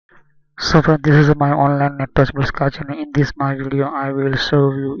So friend, this is my online Nettech channel. In this my video, I will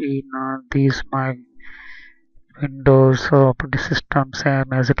show you in this my Windows operating system,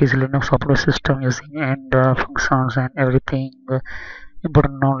 same as it is Linux operating system using and functions and everything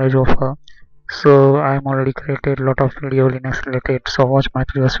important knowledge of. So I'm already created a lot of video Linux related. So watch my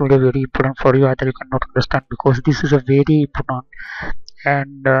previous video, very important for you. Either you cannot understand because this is a very important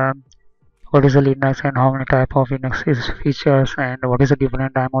and what is a Linux and how many type of Linux is features and what is the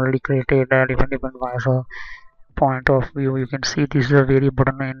different. I'm already created different ways of point of view. You can see this is a very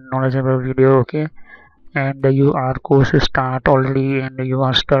important and knowledgeable video. Okay, and you are course start already and you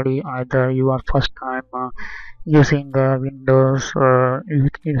are study either you are first time using Windows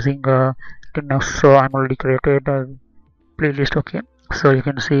using Linux. So I'm already created a playlist. Okay, so you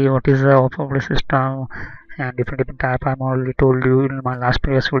can see what is the operating system and different type. I'm already told you in my last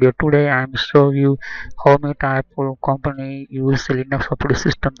previous video. Today I'm show you how many type of company use Linux operating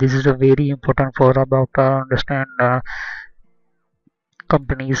system. This is a very important for about understand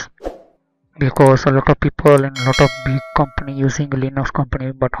companies because a lot of people and a lot of big company using Linux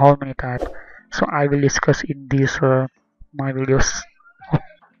company, but how many type. So I will discuss in this my videos.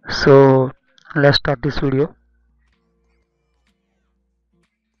 So let's start this video.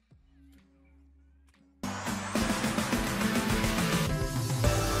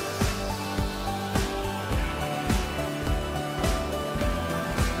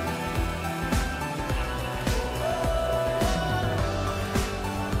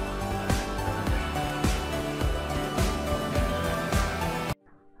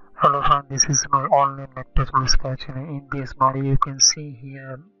 Hello friend, this is my online Nettech channel. In this module you can see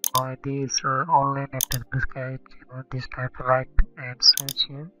here my this online Nettech channel. This type right and search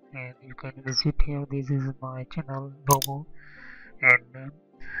here and you can visit here. This is my channel logo and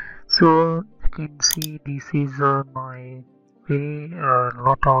so you can see this is my very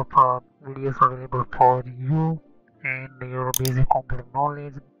lot of videos available for you and your basic computer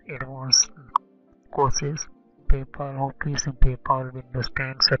knowledge, advanced courses, PayPal, how to use in PayPal, Windows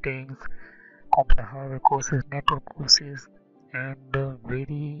 10 settings, computer hardware courses, network courses, and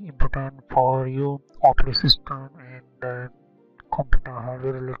very important for you operating system and computer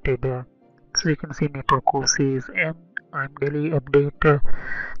hardware related. So you can see network courses and I'm daily update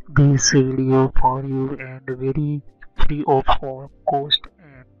this video for you and very free of cost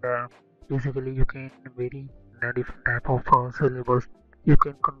and basically you can very different type of syllabus you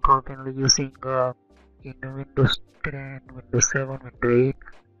can control panel using in Windows 10, Windows 7, Windows 8.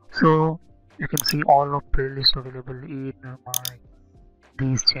 So you can see all of playlist available in my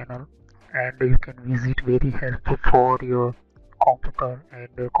this channel and you can visit, very helpful for your computer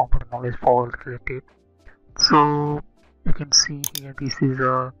and computer knowledge for related. So you can see here this is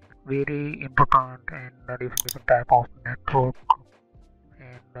a very important and different type of network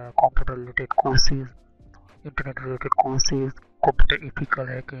and computer related courses, internet related courses, computer ethical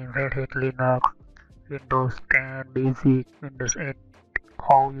hacking, Red Hat Linux, Windows 10 basic, Windows 8,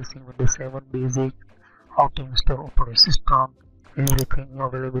 how using Windows 7 basic, how to install operating system, everything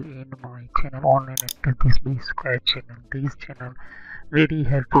available in my channel online at this basic channel. This channel very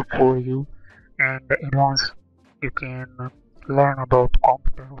helpful for you and advanced you can learn about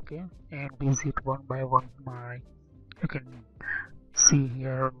computer. Okay, and visit one by one my you can see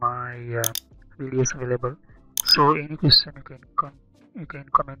here my videos available. So any question you can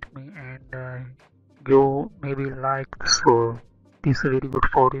comment me and you maybe like. So this is very good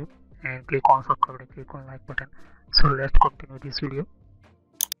for you and click on subscribe and click on like button. So let's continue this video.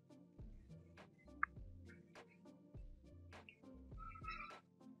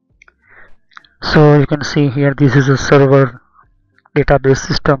 So you can see here this is a server database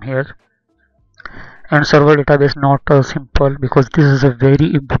system here, and server database not simple because this is a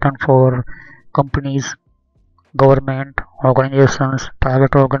very important for companies, government organizations,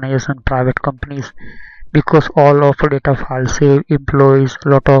 private companies, because all of data files save employees,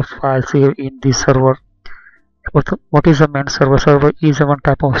 lot of files save in this server. What is a main server? Server is one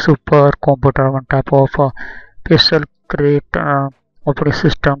type of super computer, one type of special create operating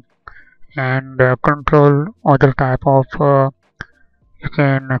system and control other type of you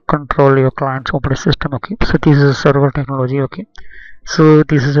can control your client's operating system. Okay, so this is a server technology. Okay, so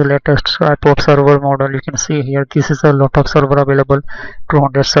this is the latest type of server model. You can see here this is a lot of server available,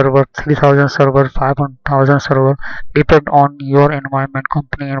 200 server, 3000 server, 500,000 server, depend on your environment,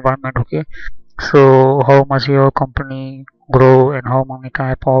 company environment. Okay, so how much your company grow and how many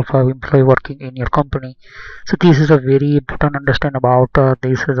type of employee working in your company. So this is a very important understand about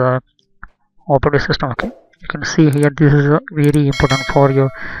this is a operating system. Okay, you can see here this is a very important for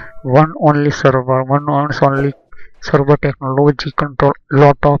your one only server, one only server technology control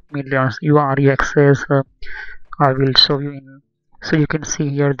lot of millions URI access. I will show you in. So you can see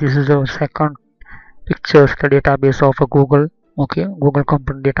here, this is our second pictures, the database of a Google. Okay, Google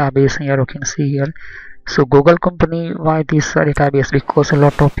company database here you can see here. So Google company, why this database? Because a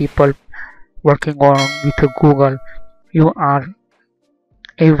lot of people working on with Google. You are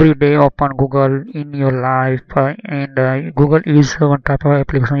every day open Google in your life, and Google is one type of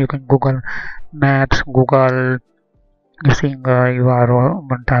application. You can Google Maps, Google using you are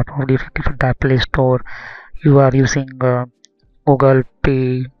one type of different type Play Store. You are using Google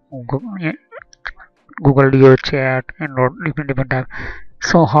Pay, Google Duo Chat, and different type.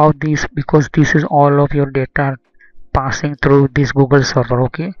 So how this, because this is all of your data passing through this Google server.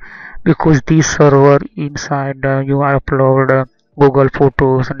 Okay, because this server inside you are upload Google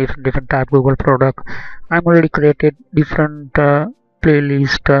photos and different type Google product. I'm already created different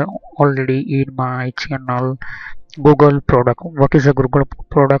playlist already in my channel. Google product, what is a Google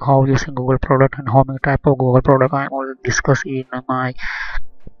product, how using Google product, and how many type of Google product I'm already discuss in my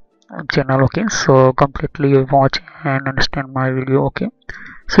channel. Okay, so completely watch and understand my video. Okay,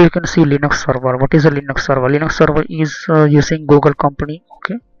 so you can see Linux server. What is a Linux server? Linux server is using Google company.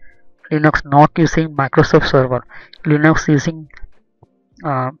 Okay, Linux not using Microsoft server. Linux using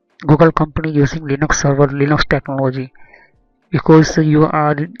uh, Google company using Linux server, Linux technology. Because you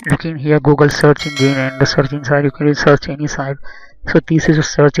are looking here Google search engine, and the search inside you can search any site. So this is a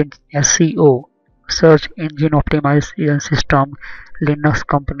search engine, SEO, search engine optimization system, Linux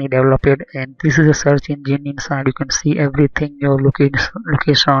company developed, and this is a search engine. Inside you can see everything, your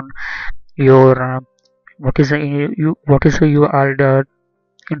location, your what is you are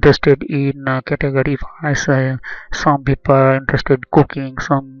interested in category. If I say some people are interested cooking,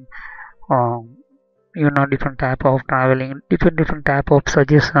 some um, different type of traveling, different type of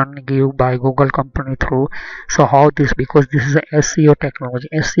suggestion give by Google company through. So how this, because this is a SEO technology.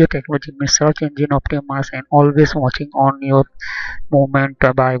 SEO technology means search engine optimize and always watching on your movement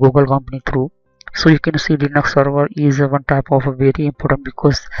by Google company through. So you can see Linux server is one type of very important,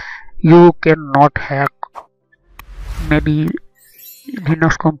 because you cannot hack maybe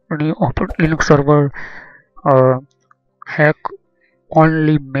Linux company or Linux server hack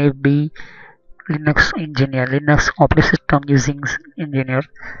only maybe Linux engineer, Linux operating system using engineer.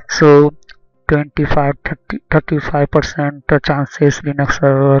 So 35% chances Linux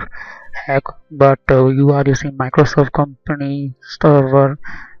server hack, but you are using Microsoft company server,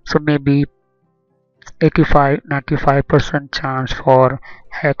 so maybe 85-95% chance for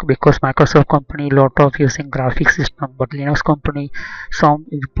hack, because Microsoft company lot of using graphic system, but Linux company some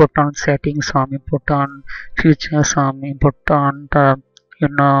important settings, some important features, some important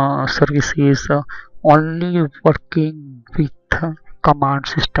services only working with command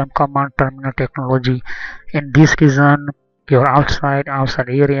system, command terminal technology. In this reason, your outside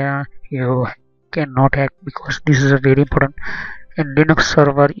area you cannot hack, because this is a very important. And Linux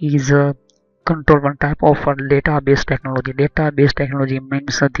server is a control one type of database technology. Database technology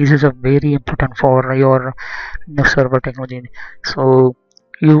means this is a very important for your Linux server technology. So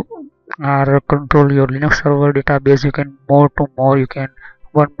you are control your Linux server database. You can more to more. You can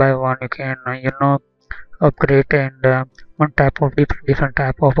one by one. You can upgrade, and one type of different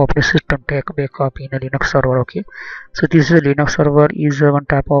type of operating system take backup in a Linux server. Okay, so this is a Linux server is one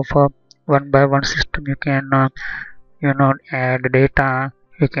type of one by one system. You can add data.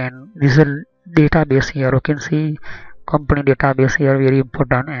 You can, this is a database here. You can see company database here, very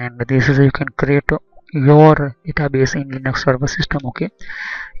important, and this is you can create your database in Linux server system. Okay,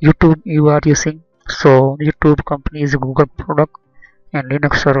 YouTube you are using, so YouTube company is a Google product, and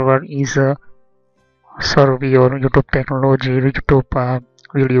Linux server is a serve your YouTube technology, YouTube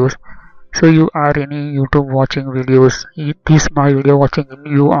videos. So you are in YouTube watching videos. This my video watching,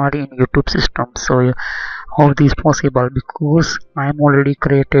 you are in YouTube system. So how this possible? Because I am already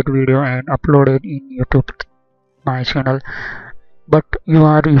created video and uploaded in YouTube my channel. But you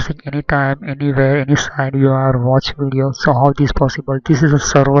are using anytime, anywhere, any side you are watch video. So how this possible? This is a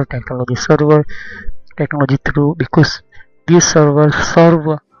server technology. Server technology through, because this server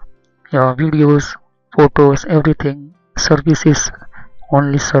serve your videos, photos, everything. Services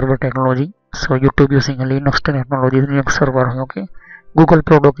only server technology. So YouTube using a Linux technology, Linux server. Okay, Google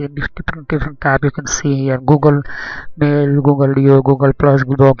product in different tab. You can see here Google Mail, Google Duo, Google Plus,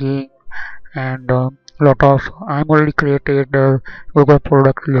 blogging, and lot of I'm already created Google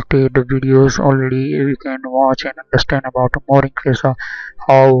product related videos already. You can watch and understand about more in case of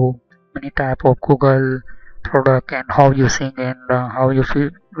how many type of Google product and how using, and how you feel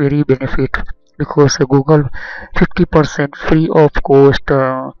very benefit, because Google 50% free of cost.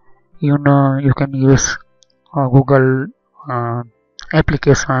 You can use Google uh,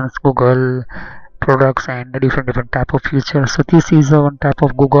 applications, Google products, and different type of features. So this is one type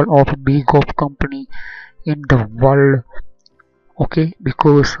of Google of big of company in the world. Okay,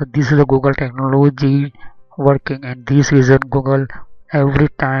 because this is a Google technology working, and this reason Google every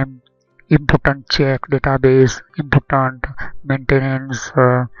time important check database, important maintenance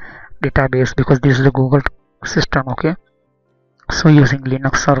database, because this is a Google system. Okay, so using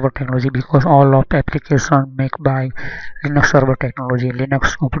Linux server technology, because all of application make by Linux server technology,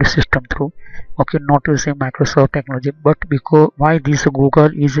 Linux operating system through. Okay, not using Microsoft technology, but because why this Google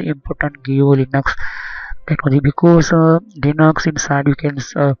is important give Linux technology, because Linux inside you can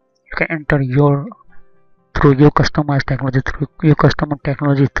enter your through your customized technology, through your customer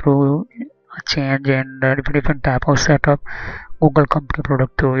technology, through change and different type of setup Google company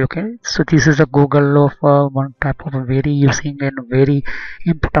product too. Okay, so this is a Google of one type of very using and very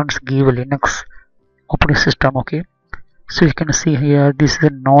important give Linux operating system. Okay, so you can see here this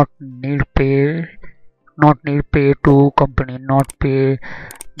is not need pay, not need pay to company, not pay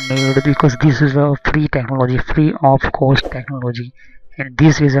need, because this is a free technology, free of cost technology, and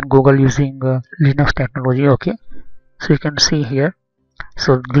this is in Google using Linux technology. Okay, so you can see here,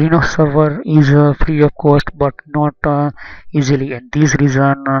 so Linux server is free of cost but not easily, and this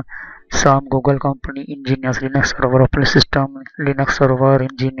reason some Google company engineers, Linux server operating system, Linux server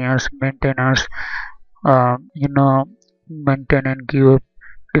engineers, maintainers, maintain and give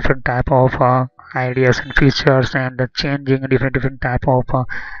different type of ideas and features, and changing different type of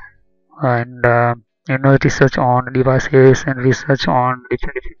and research on devices and research on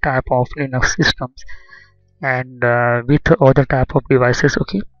different type of Linux systems, and with other type of devices.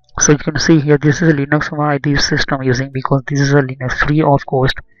 Okay, so you can see here this is a Linux why this system using, because this is a Linux free of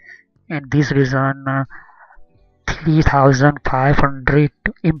cost, and this reason 3500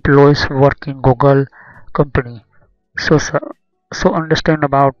 employees work in Google company. So understand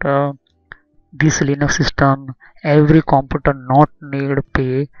about this Linux system, every computer not need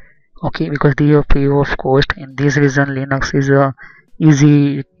pay. Okay, because they are free of cost, and this reason Linux is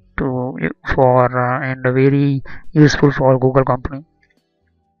easy to for and very useful for Google company.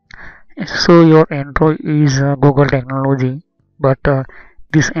 So your Android is Google technology, but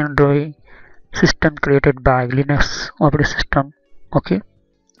this Android system created by Linux operating system. Okay,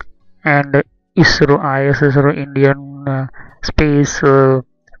 and ISRO, ISRO, Indian Space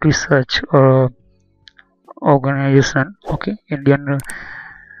Research Organization. Okay, Indian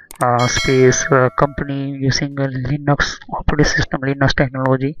space company using Linux operating system, Linux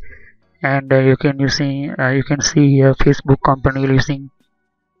technology, and you can see Facebook company using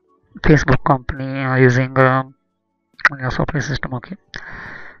Linux operating system. Okay,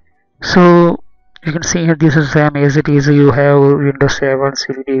 so you can see here this is same as it is. You have Windows 7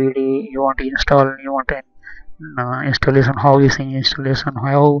 CD DVD. You want to install, you want an installation, how using installation,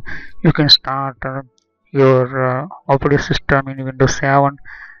 how you can start your operating system in Windows 7.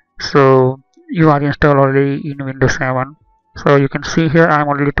 So you are installed already in Windows 7. So you can see here I'm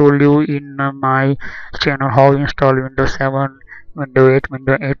already told you in my channel how install Windows 7, Windows 8,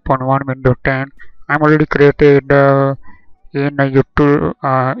 Windows 8.1, Windows 10. I'm already created in YouTube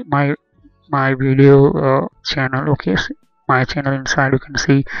my video channel. Okay, so my channel inside you can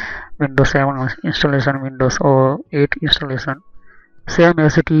see Windows 7 installation, Windows 8 installation. Same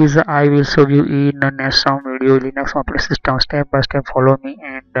as it is, I will show you in the next some video Linux operating system step by step. Follow me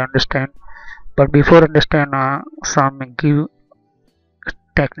and understand. But before understand, some give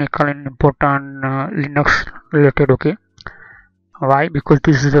technical and important Linux related. Okay, why? Because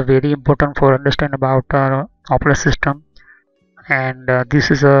this is a very important for understand about operating system, and this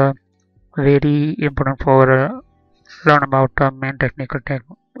is a very important for learn about main technical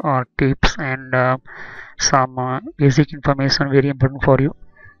tips and some basic information very important for you.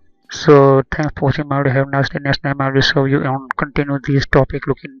 So thanks for watching my video. Have a nice day. Next time I will show you and continue this topic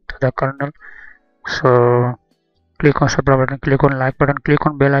looking to the kernel. So click on subscribe button, click on like button, click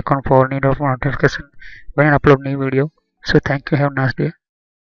on bell icon for need of notification when I upload new video. So thank you. Have a nice day.